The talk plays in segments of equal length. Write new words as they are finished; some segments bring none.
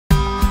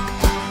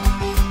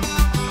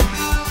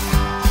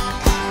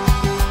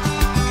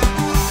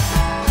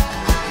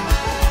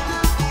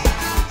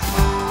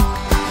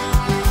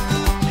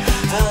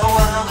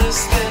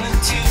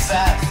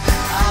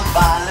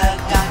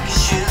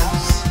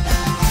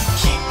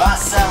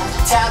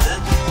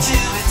tethered to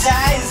the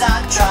days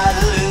I try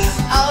to lose.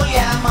 Oh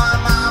yeah, my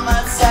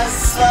mama says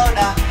slow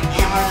down,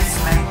 you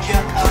must make your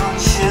own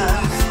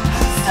shoes.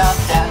 Stop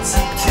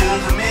dancing to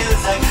the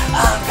music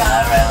of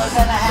Gorillaz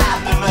and a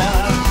happy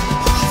mood.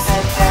 She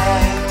said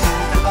day to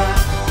the bun,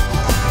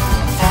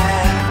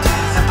 day to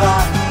the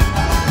bun,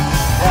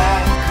 day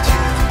to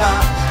the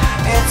bun.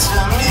 It's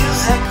the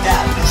music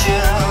that we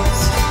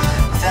choose.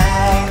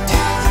 Day to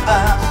the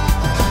bun,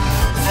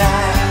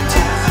 day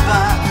to the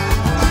bun,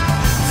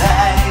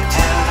 day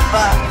to the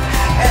bun.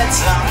 It's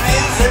the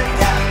music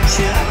that we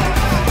choose.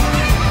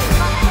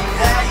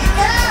 There you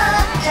go,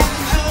 get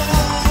the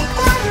cool,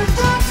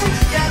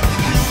 get the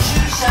cool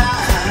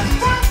shoeshine,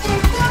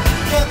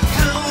 get the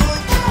cool,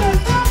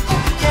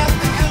 get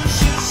the cool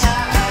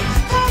shoeshine,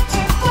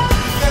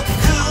 get the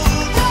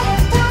cool, get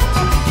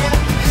the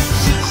cool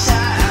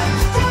shoeshine,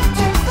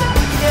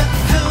 get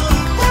the cool,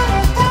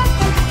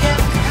 get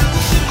the cool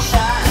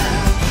shoeshine.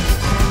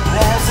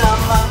 There's a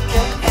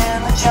monkey in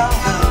the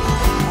jungle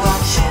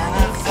watching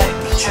a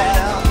vapor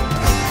trail,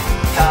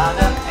 caught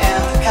up in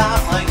the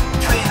conflict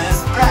between his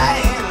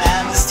brain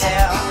and his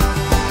tail.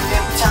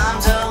 If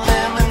time's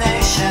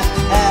elimination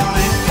and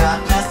we've got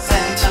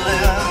nothing to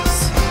lose,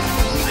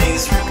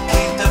 please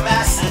repeat the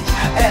message.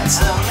 It's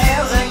the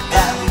music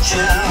that we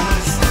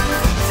choose.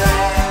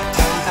 Day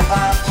to the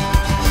bump,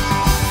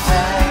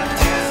 day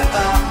to the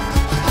bump,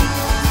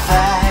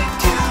 day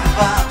to the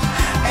bump.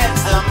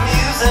 It's the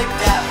music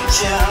that we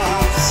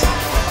choose.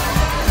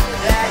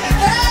 There you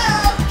go,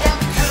 get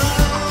the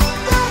cool,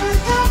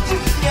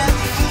 get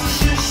the cool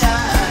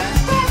shoeshine,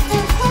 get the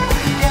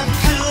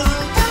cool,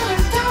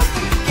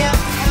 get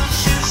the cool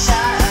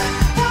shoeshine,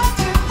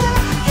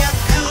 get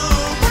the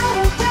cool,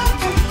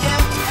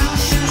 get the cool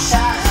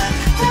shoeshine,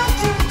 get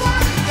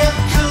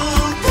the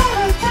cool,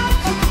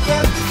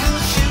 get the cool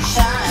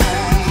shoeshine.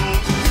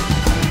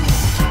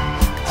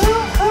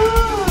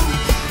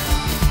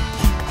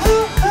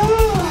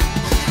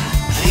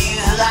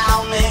 Please allow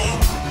me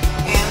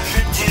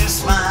introduce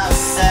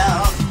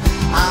myself.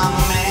 I'm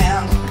a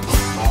man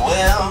of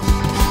will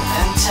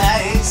and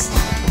taste.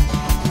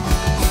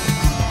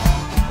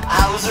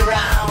 I was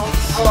around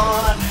for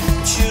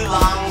 2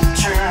 long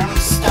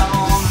terms,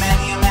 stole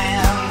many a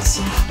man's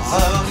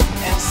love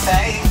and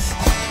faith.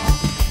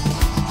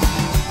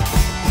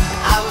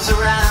 I was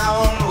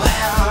around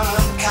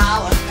when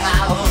Colin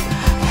Powell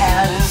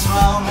had his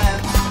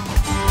moment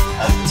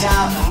of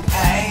doubt and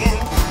pain.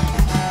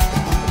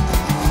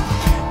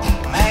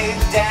 Made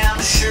damn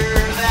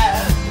sure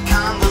that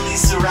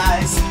Condoleezza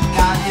Rice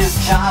got his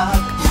job,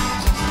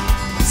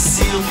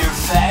 sealed your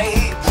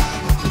fate.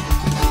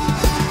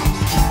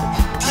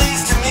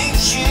 Pleased to meet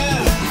you.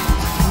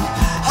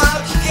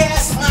 How'd you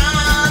guess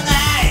my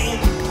name?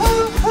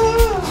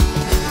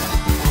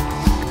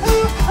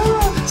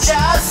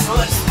 Just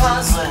what's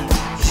puzzling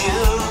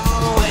you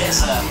is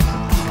the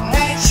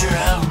nature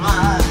of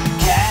my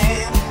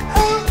game.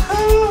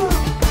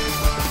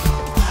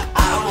 I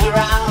was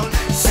around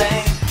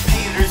St.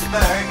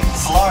 Petersburg,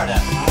 Florida.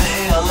 The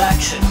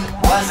election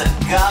wasn't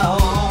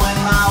going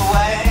my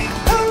way.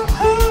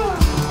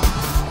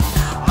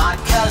 My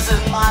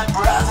cousin, my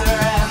brother,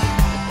 and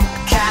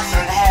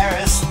Catherine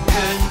Harris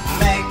could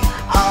make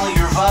all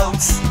your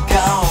votes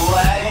go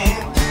away.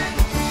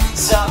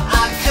 So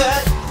I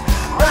could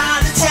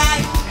ride a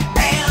tank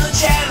in the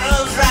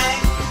general's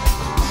rank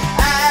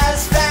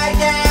as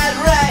Baghdad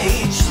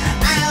raged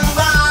and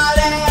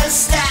bodies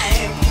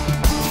stank.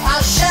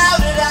 I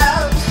shouted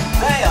out,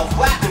 they have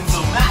weapons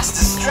of mass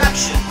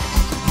destruction,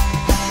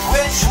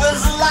 which was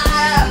a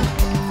lie.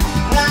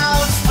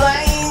 Now it's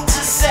plain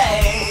to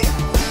say.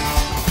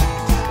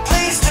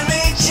 Pleased to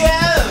meet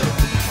you.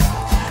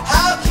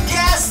 How'd you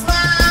guess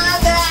my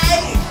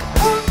name?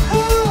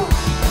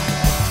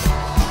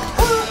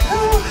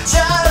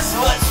 Just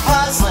what's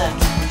puzzling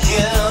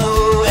you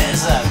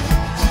is the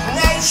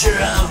nature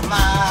of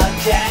my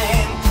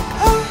game.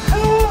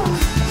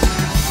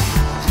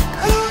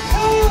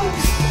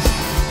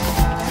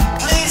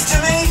 Pleased to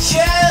meet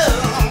you.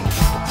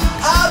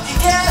 How'd you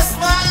guess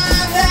my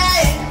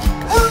name?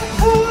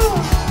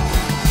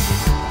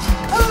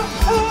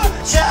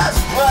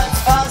 Just what's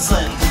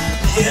puzzling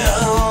you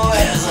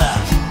is the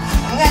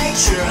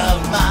nature of